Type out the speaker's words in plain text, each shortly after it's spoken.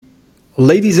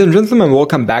Ladies and gentlemen,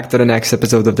 welcome back to the next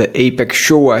episode of the Apex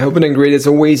Show. I hope you're doing great as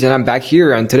always, and I'm back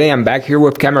here, and today I'm back here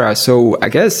with camera. So I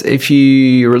guess if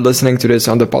you're listening to this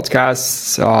on the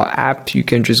podcast app, you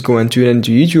can just go and tune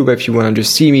into YouTube if you want to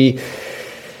just see me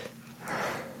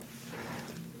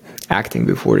acting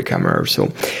before the camera or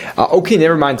so. Okay,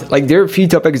 never mind. Like, there are a few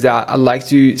topics that I'd like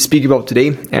to speak about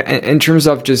today. In terms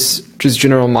of just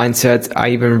general mindset, I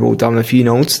even wrote down a few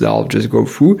notes that I'll just go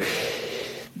through.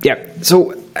 Yeah,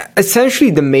 so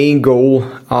essentially the main goal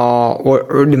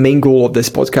or the main goal of this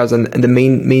podcast and the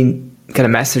main kind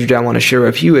of message that I want to share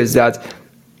with you is that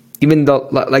even though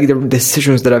like the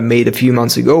decisions that I made a few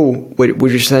months ago,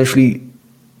 which essentially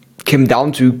came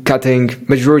down to cutting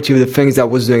majority of the things that I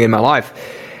was doing in my life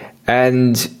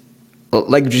and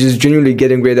like just genuinely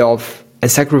getting rid of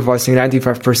and sacrificing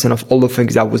 95% of all the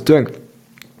things that I was doing,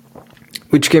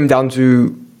 which came down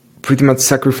to pretty much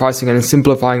sacrificing and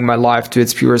simplifying my life to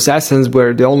its purest essence,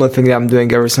 where the only thing that I'm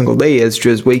doing every single day is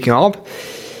just waking up,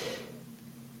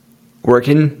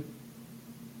 working,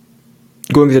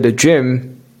 going to the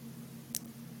gym,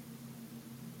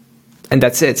 and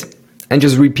that's it. And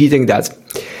just repeating that.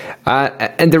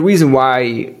 And the reason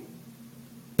why,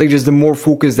 like, just the more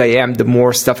focused I am, the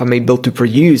more stuff I'm able to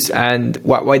produce, and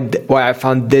why I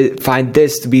find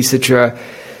this to be such a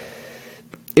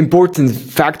important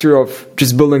factor of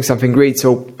just building something great.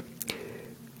 So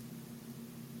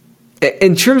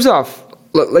in terms of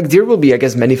like, there will be, I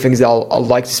guess, many things that I'll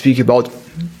like to speak about.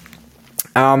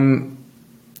 In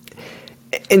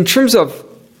terms of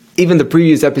even the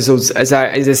previous episodes, as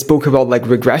I spoke about like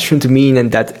regression to mean,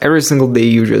 and that every single day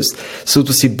you just, so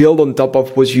to say, build on top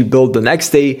of what you build the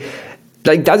next day.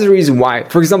 Like, that's the reason why,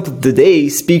 for example, today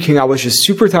speaking, I was just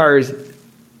super tired,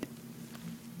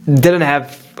 didn't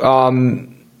have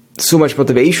so much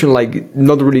motivation, like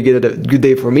not really get a good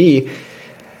day for me.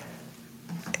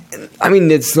 I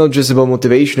mean, it's not just about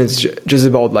motivation, it's just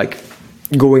about like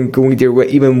going there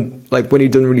even like when you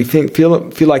don't really feel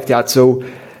like that. So,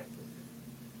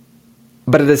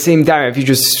 but at the same time, if you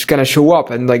just kind of show up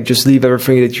and like just leave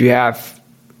everything that you have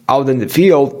out in the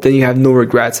field, then you have no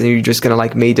regrets, and you just kind of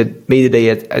like made the day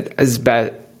as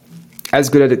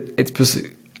good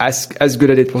as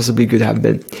it possibly could have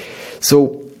been.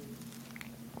 So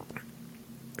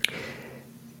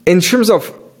in terms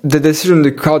of the decision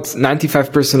to cut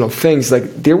 95% of things, like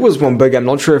there was one bug, I'm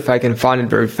not sure if I can find it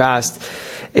very fast.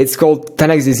 It's called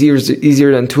 10x is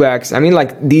easier than 2x. I mean,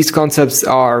 like, these concepts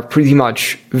are pretty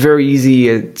much very easy.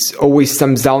 It always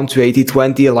comes down to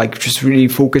 80-20, like just really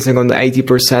focusing on the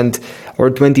 80% or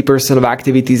 20% of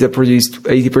activities that produce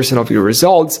 80% of your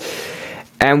results.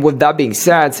 And with that being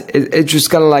said, it's just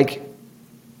kind of like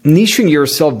niching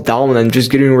yourself down and just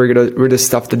getting rid of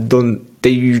stuff that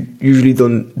you usually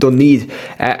don't need,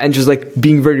 and just like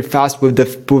being very fast with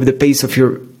the pace of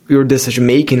your decision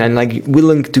making, and like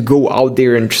willing to go out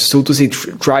there and, so to say,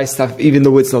 try stuff even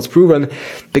though it's not proven,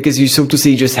 because you, so to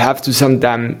say, just have to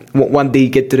sometime one day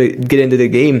get into the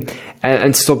game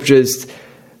and stop. Just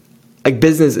like,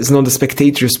 business is not a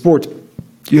spectator sport,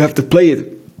 you have to play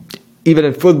it. Even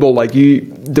in football, like,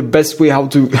 the best way how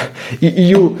to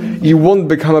you won't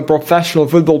become a professional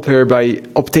football player by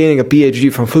obtaining a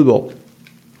PhD from football.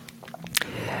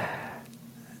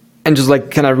 And just like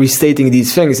kind of restating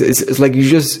these things, it's like you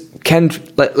just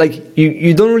can't, like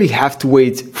you don't really have to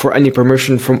wait for any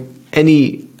permission from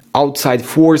any outside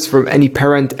force, from any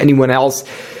parent, anyone else.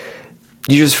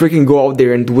 You just freaking go out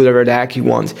there and do whatever the heck you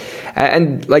want.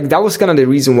 And like, that was kind of the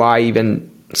reason why I even,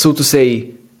 so to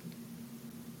say,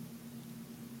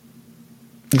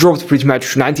 dropped pretty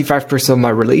much 95% of my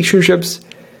relationships,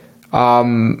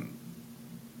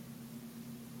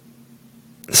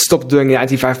 stopped doing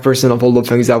 95% of all the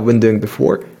things I've been doing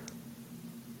before.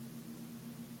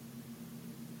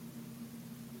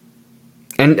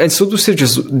 And so to say,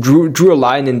 just drew a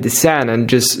line in the sand and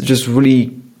just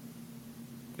really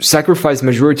sacrificed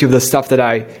majority of the stuff that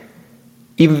I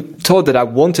even thought that I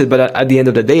wanted, but at the end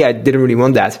of the day, I didn't really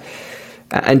want that.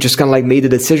 And just kind of like made the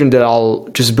decision that I'll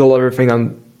just build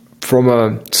everything from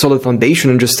a solid foundation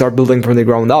and just start building from the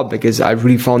ground up, because I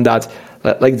really found that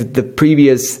like the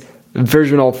previous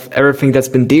version of everything that's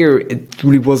been there, it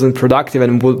really wasn't productive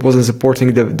and wasn't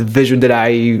supporting the vision that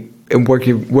I am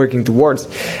working towards.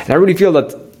 And I really feel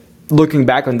that, looking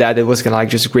back on that, it was kind of like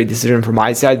just a great decision from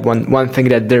my side. One thing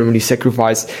that didn't really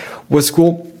sacrifice was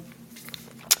school,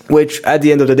 which at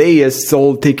the end of the day is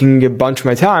still taking a bunch of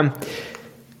my time.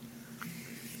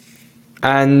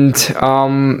 And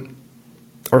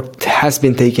or has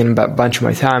been taking a bunch of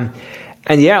my time.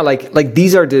 And yeah, like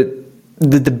these are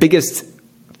the biggest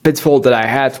pitfall that I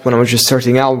had when I was just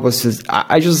starting out was just,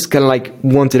 I just kind of like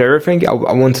wanted everything. I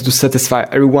wanted to satisfy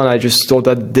everyone. I just thought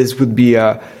that this would be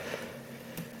a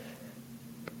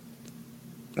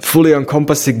fully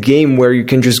encompassing game where you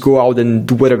can just go out and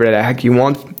do whatever the heck you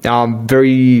want.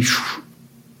 Very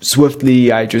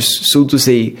swiftly, I just, so to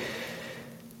say,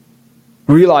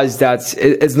 realized that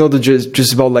it's not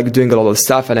just about like doing a lot of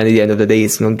stuff, and at the end of the day,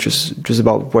 it's not just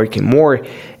about working more.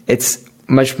 It's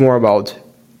much more about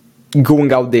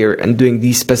going out there and doing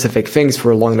these specific things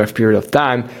for a long enough period of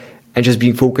time and just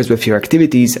being focused with your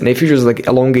activities. And if you just like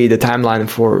elongate the timeline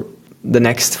for the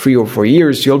next 3 or 4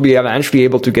 years, you'll be eventually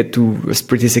able to get to a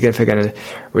pretty significant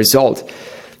result.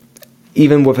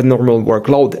 Even with a normal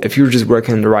workload, if you're just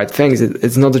working on the right things,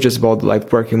 it's not just about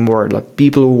like working more. Like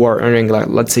people who are earning like,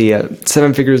 let's say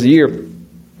 7 figures a year,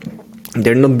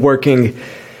 they're not working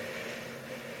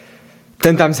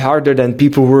 10 times harder than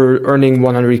people who are earning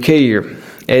 100K a year.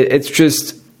 It's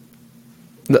just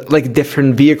like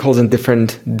different vehicles and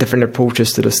different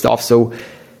approaches to the stuff. So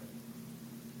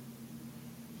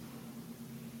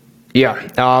yeah,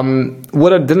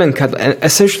 what I didn't cut, and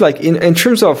essentially like in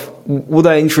terms of what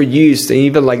I introduced and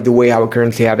even like the way how I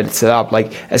currently have it set up,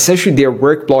 like essentially they're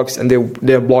work blocks and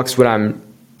they're blocks where I'm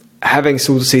having,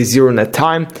 so to say, zero net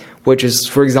time, which is,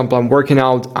 for example, I'm working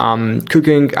out,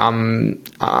 cooking, I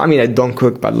mean, I don't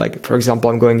cook, but like, for example,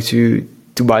 I'm going to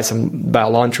buy a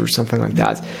lunch or something like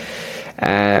that,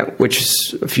 which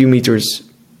is a few meters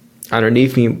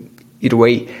underneath me either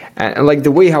way. And like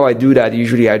the way how I do that,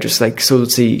 usually I just like, so to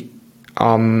say,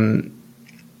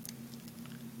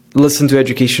 listen to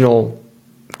educational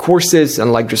courses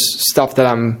and like just stuff that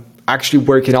I'm actually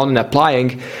working on and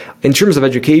applying. In terms of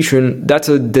education, that's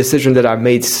a decision that I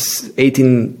made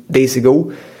 18 days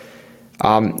ago.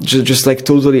 Just like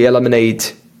totally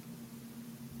eliminate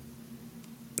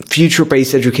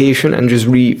future-based education and just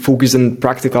really focus on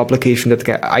practical application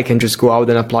that I can just go out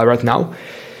and apply right now.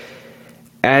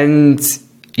 And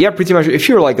yeah, pretty much if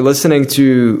you're like listening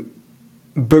to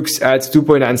books at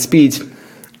 2.9 speed,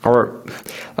 or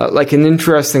like an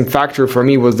interesting factor for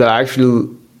me was that I actually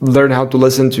learned how to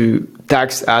listen to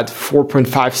text at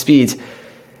 4.5 speed,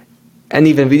 and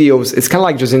even videos. It's kind of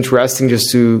like just interesting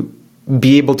just to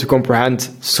be able to comprehend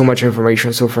so much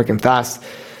information so freaking fast.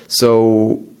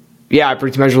 So yeah, I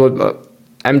pretty much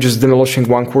I'm just demolishing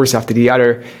one course after the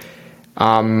other.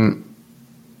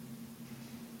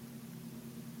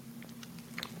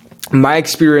 My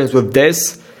experience with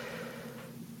this,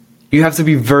 you have to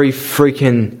be very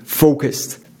freaking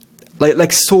focused,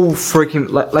 like so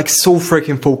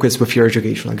freaking focused with your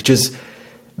education. Like just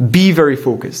be very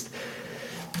focused.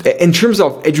 In terms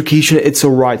of education, it's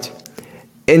alright.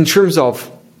 In terms of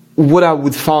what I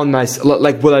would find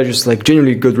like what I just like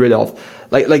genuinely got rid of,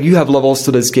 like you have levels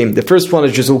to this game. The first one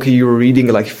is just, okay, you're reading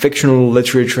like fictional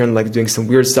literature and like doing some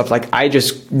weird stuff. Like I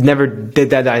just never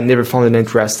did that. I never found it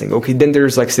interesting. Okay, then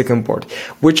there's like second part,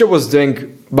 which I was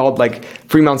doing about like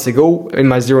 3 months ago in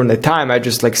my zero net time. I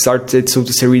just like started, so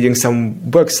to say, reading some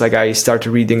books. Like I started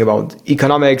reading about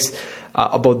economics,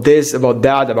 about this, about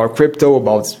that, about crypto,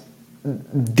 about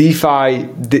DeFi,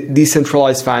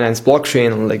 decentralized finance,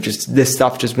 blockchain, and like just this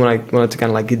stuff. Just when I wanted to kind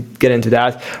of like get into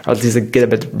that, or at least like get a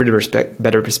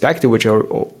better perspective, which I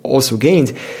also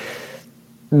gained.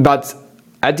 But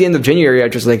at the end of January, I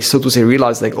just like, so to say,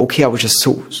 realized like, okay, I was just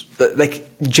so like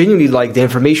genuinely like the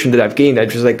information that I've gained. I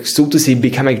just like, so to say,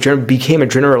 became a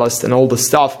generalist and all the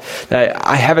stuff that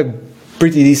I have a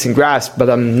pretty decent grasp,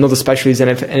 but I'm not a specialist in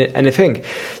anything.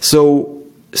 So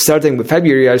starting with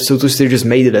February, I so to say just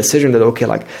made a decision that, okay,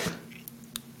 like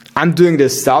I'm doing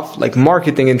this stuff, like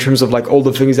marketing in terms of like all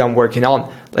the things I'm working on.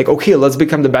 Like, okay, let's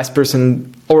become the best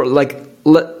person, or like,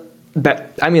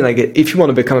 I mean, like if you want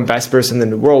to become a best person in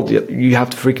the world, you have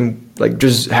to freaking like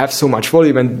just have so much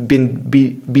volume and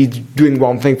be doing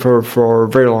one thing for a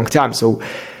very long time. So,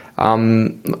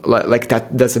 like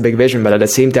that's a big vision, but at the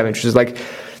same time, it's just like,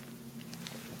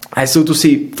 I so to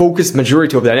say focus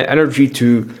majority of that energy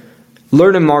to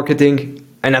learning marketing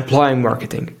and applying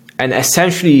marketing. And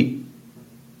essentially,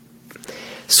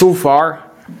 so far,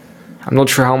 I'm not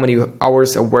sure how many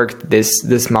hours I worked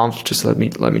this month. Just let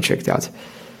me check that.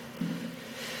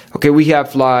 Okay, we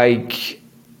have like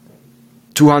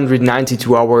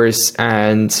 292 hours,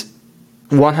 and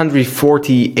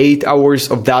 148 hours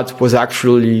of that was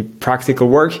actually practical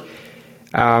work,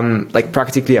 like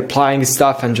practically applying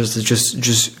stuff and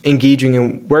just engaging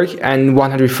in work, and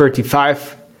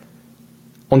 135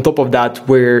 on top of that,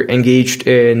 we're engaged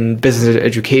in business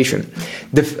education.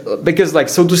 Because like,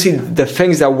 so to see, the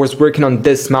things that I was working on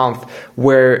this month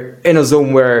were in a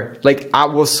zone where like I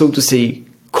was, so to say,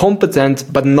 competent,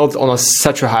 but not on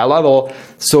such a high level.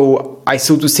 So I,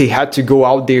 so to say, had to go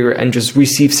out there and just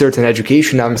receive certain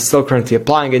education. I'm still currently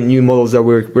applying in new models that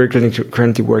we're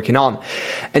currently working on.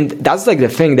 And that's like the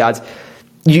thing that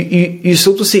you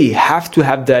so to say have to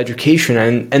have the education,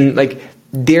 and like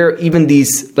there are even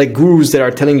these like gurus that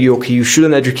are telling you, okay, you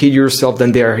shouldn't educate yourself.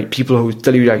 Then there are people who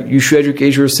tell you that you should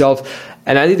educate yourself.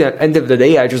 And at the end of the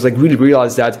day, I just like really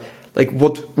realized that like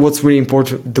what's really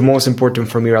important, the most important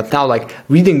for me right now, like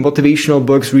reading motivational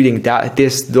books, reading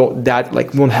that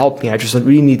like won't help me. I just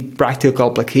really need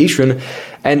practical application.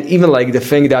 And even like the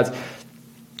thing that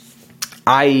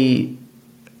I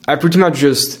pretty much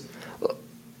just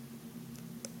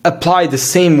apply the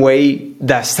same way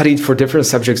that I studied for different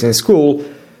subjects in school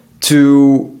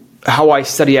to how I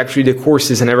study actually the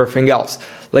courses and everything else.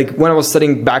 Like when I was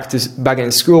studying back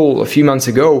in school a few months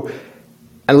ago,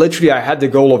 and literally I had the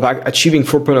goal of achieving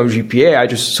 4.0 GPA, I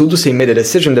just, so to say, made a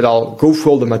decision that I'll go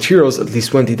through all the materials at least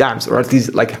 20 times, or at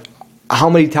least like how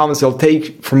many times it'll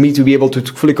take for me to be able to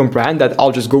fully comprehend that.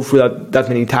 I'll just go through that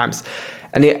many times.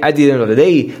 And at the end of the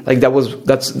day, like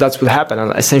that's what happened.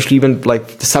 And essentially, even like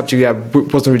the subject that I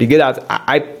wasn't really good at,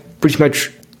 I pretty much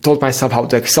taught myself how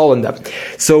to excel in them.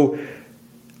 So,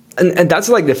 and that's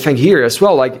like the thing here as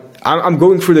well. Like I'm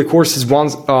going through the courses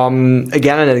once,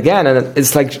 again and again, and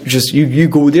it's like just you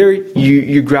go there,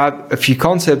 you grab a few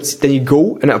concepts, then you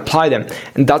go and apply them,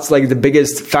 and that's like the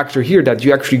biggest factor here, that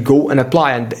you actually go and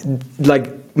apply. And like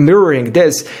mirroring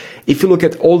this, if you look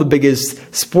at all the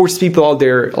biggest sports people out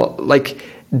there, like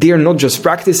they're not just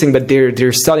practicing, but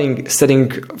they're studying.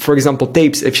 For example,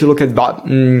 tapes. If you look at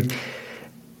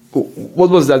what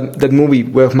was that movie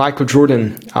with Michael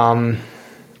Jordan?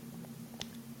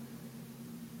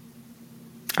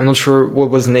 I'm not sure what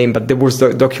was the name, but there was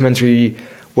the documentary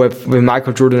with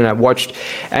Michael Jordan I watched,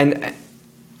 and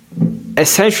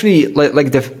essentially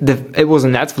like it was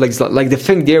on Netflix. Like the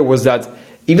thing there was that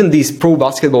even these pro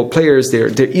basketball players, they're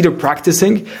either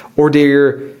practicing or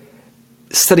they're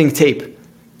studying tape,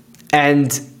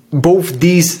 and both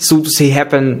these, so to say,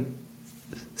 happen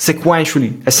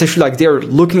sequentially. Essentially, like they're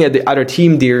looking at the other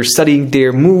team, they're studying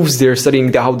their moves, they're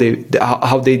studying how they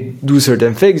do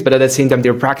certain things, but at the same time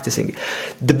they're practicing.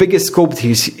 The biggest scope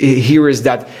here is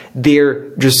that they're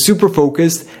just super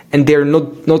focused, and they're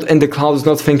not in the clouds,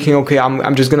 not thinking, okay,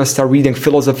 I'm just gonna start reading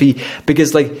philosophy,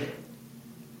 because like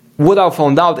what I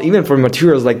found out, even for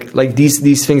materials like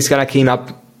these things kind of came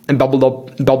up and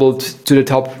bubbled to the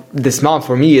top this month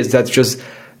for me, is that just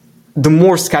the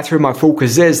more scattered my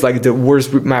focus is, like the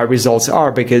worse my results are,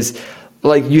 because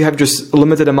like you have just a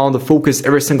limited amount of focus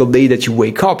every single day that you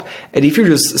wake up. And if you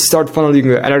just start funneling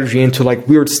your energy into like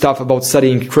weird stuff about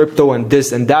studying crypto and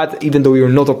this and that, even though you're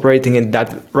not operating in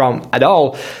that realm at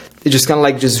all, it just kind of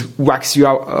like just whacks you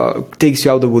out, takes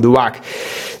you out of the whack.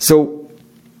 So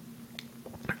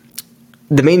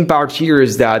the main part here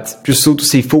is that just, so to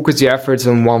say, focus your efforts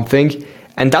on one thing.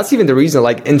 And that's even the reason,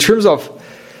 like in terms of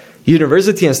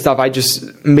university and stuff, I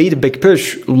just made a big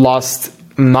push last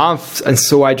month, and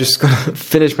so I just gonna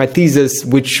finish my thesis,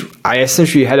 which I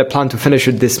essentially had a plan to finish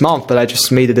it this month, but I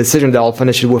just made a decision that I'll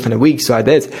finish it within a week, so I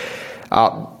did.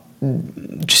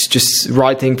 Just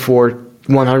writing for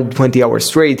 120 hours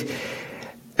straight,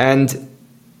 and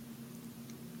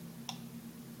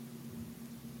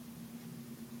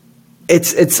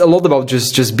it's a lot about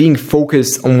just being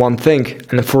focused on one thing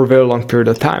and for a very long period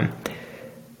of time,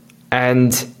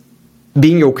 and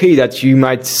being okay that you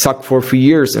might suck for 3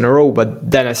 years in a row,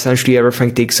 but then essentially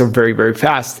everything takes off very, very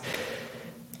fast.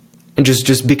 And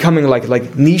just becoming like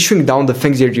niching down the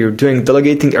things that you're doing,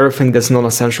 delegating everything that's not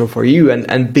essential for you,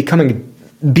 and becoming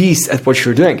beast at what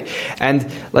you're doing.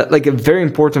 And like a very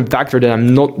important factor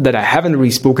that I haven't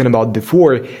really spoken about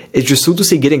before is just, so to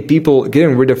say, getting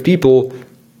rid of people,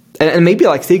 and maybe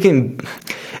like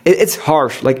it's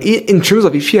harsh. Like in terms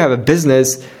of, if you have a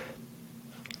business,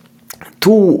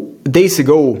 2 days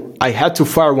ago, I had to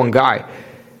fire one guy.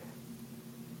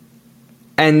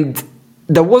 And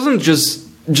that wasn't just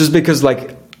because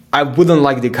like I wouldn't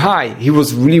like the guy. He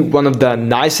was really one of the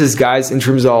nicest guys in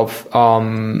terms of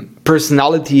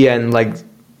personality and like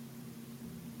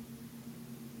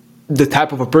the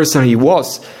type of a person he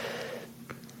was.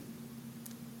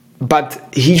 But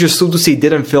he just, so to say,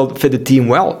 didn't fit the team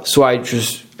well. So I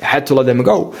just had to let him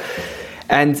go.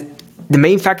 And the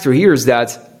main factor here is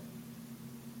that,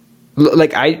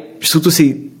 like, I, so to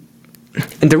say,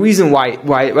 and the reason why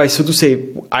so to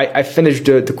say, I finished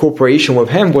the cooperation with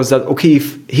him was that, okay,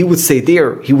 if he would stay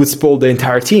there, he would spoil the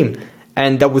entire team,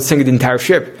 and that would sink the entire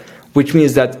ship, which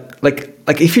means that, like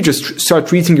if you just start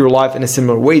treating your life in a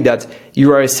similar way, that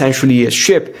you are essentially a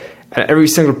ship, and every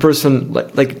single person,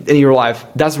 like in your life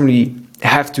doesn't really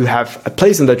have to have a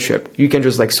place on that ship. You can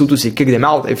just like, so to say, kick them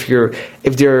out if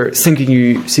they're sinking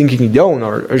you down,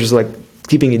 or just like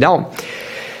keeping you down.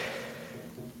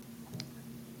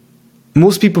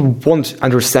 Most people won't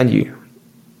understand you.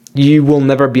 You will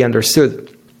never be understood.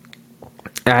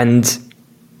 And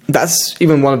that's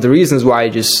even one of the reasons why I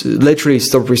just literally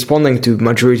stopped responding to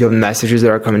majority of the messages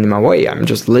that are coming my way. I'm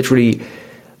just literally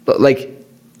like,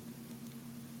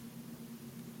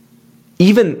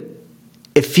 even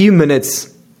a few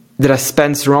minutes that I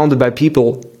spend surrounded by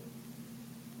people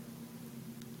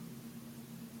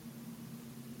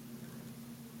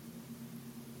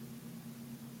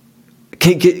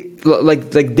can get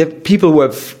like people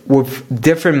with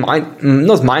different not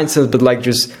mindsets, but like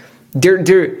just they're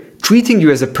treating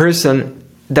you as a person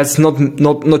that's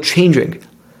not changing.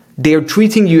 They're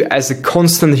treating you as a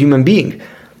constant human being.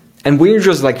 And when you're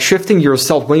just like shifting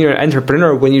yourself, when you're an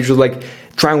entrepreneur, when you're just like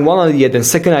trying one idea, then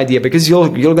second idea, because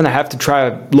you're gonna have to try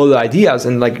a lot of ideas,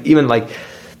 and like even like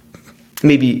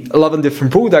maybe 11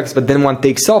 different products, but then one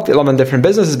takes off, 11 different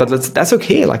businesses, but that's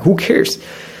okay. Like, who cares?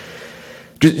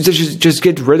 Just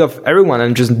get rid of everyone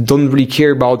and just don't really care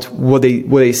about what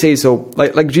they say. So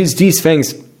like these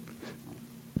things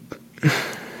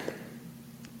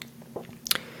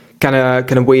kind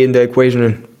of weigh in the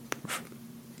equation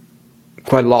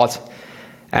quite a lot,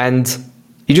 and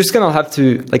you just gonna have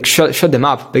to like shut them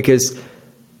up, because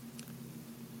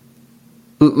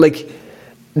like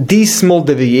these small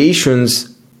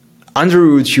deviations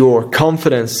underroot your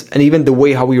confidence and even the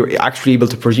way how you're actually able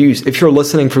to produce. If you're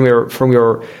listening from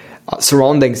your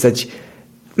surroundings that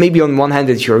maybe on one hand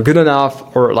that you're good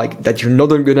enough, or like that you're not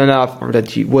good enough, or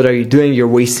that what are you doing, you're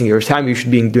wasting your time, you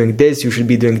should be doing this, you should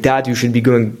be doing that, you should be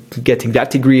getting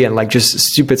that degree, and like just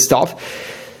stupid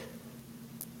stuff,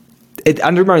 it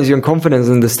undermines your confidence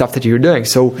in the stuff that you're doing.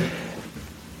 So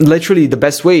literally the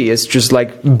best way is just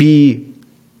like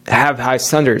have high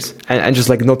standards and just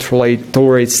like not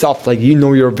tolerate stuff. Like, you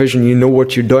know your vision, you know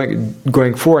what you're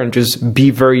going for, and just be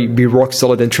rock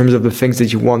solid in terms of the things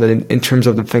that you want and in terms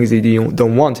of the things that you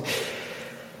don't want.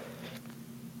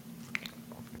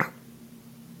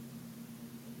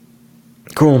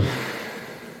 Cool.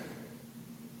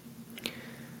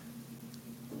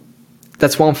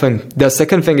 That's one thing. The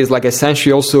second thing is like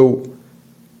essentially also,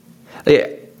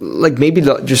 like maybe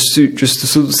just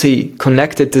to say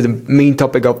connected to the main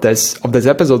topic of this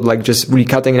episode, like just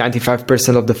recutting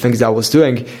 95% of the things that I was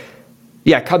doing.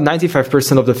 Yeah, I cut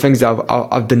 95% of the things that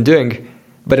I've been doing,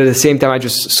 but at the same time I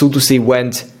just, so to say,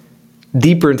 went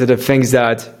deeper into the things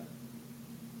that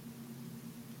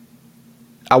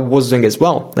I was doing as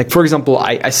well. Like, for example,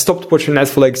 I stopped watching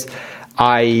Netflix,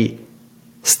 I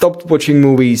stopped watching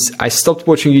movies, I stopped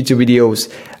watching YouTube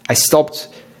videos, I stopped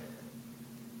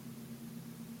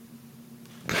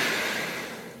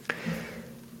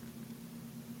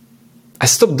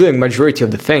doing majority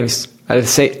of the things. I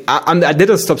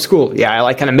didn't stop school. Yeah,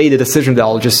 I kind of made a decision that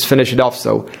I'll just finish it off.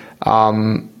 So,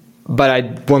 but I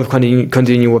want to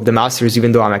continue with the masters,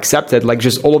 even though I'm accepted. Like,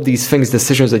 just all of these things,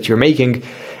 decisions that you're making.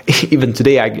 Even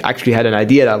today, I actually had an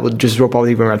idea that I would just drop out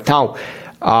even right now.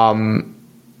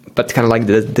 But kind of like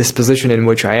this position in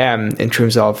which I am in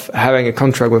terms of having a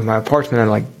contract with my apartment and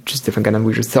like just different kind of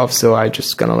weird stuff. So I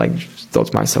just kind of like thought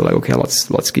to myself, like, okay,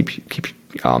 let's keep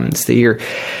stay here.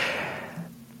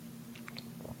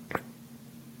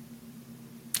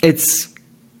 It's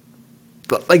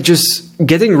like just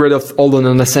getting rid of all the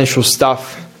non-essential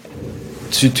stuff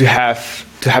to have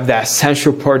the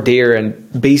essential part there,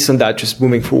 and based on that, just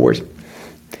moving forward.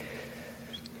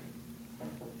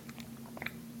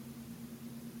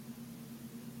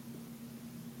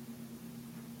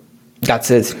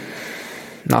 That's it.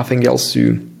 Nothing else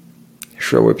to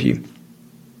share with you.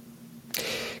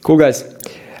 Cool, guys.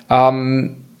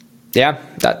 Yeah,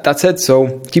 that's it.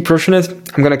 So keep pushing it.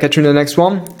 I'm gonna catch you in the next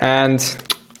one, and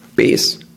peace.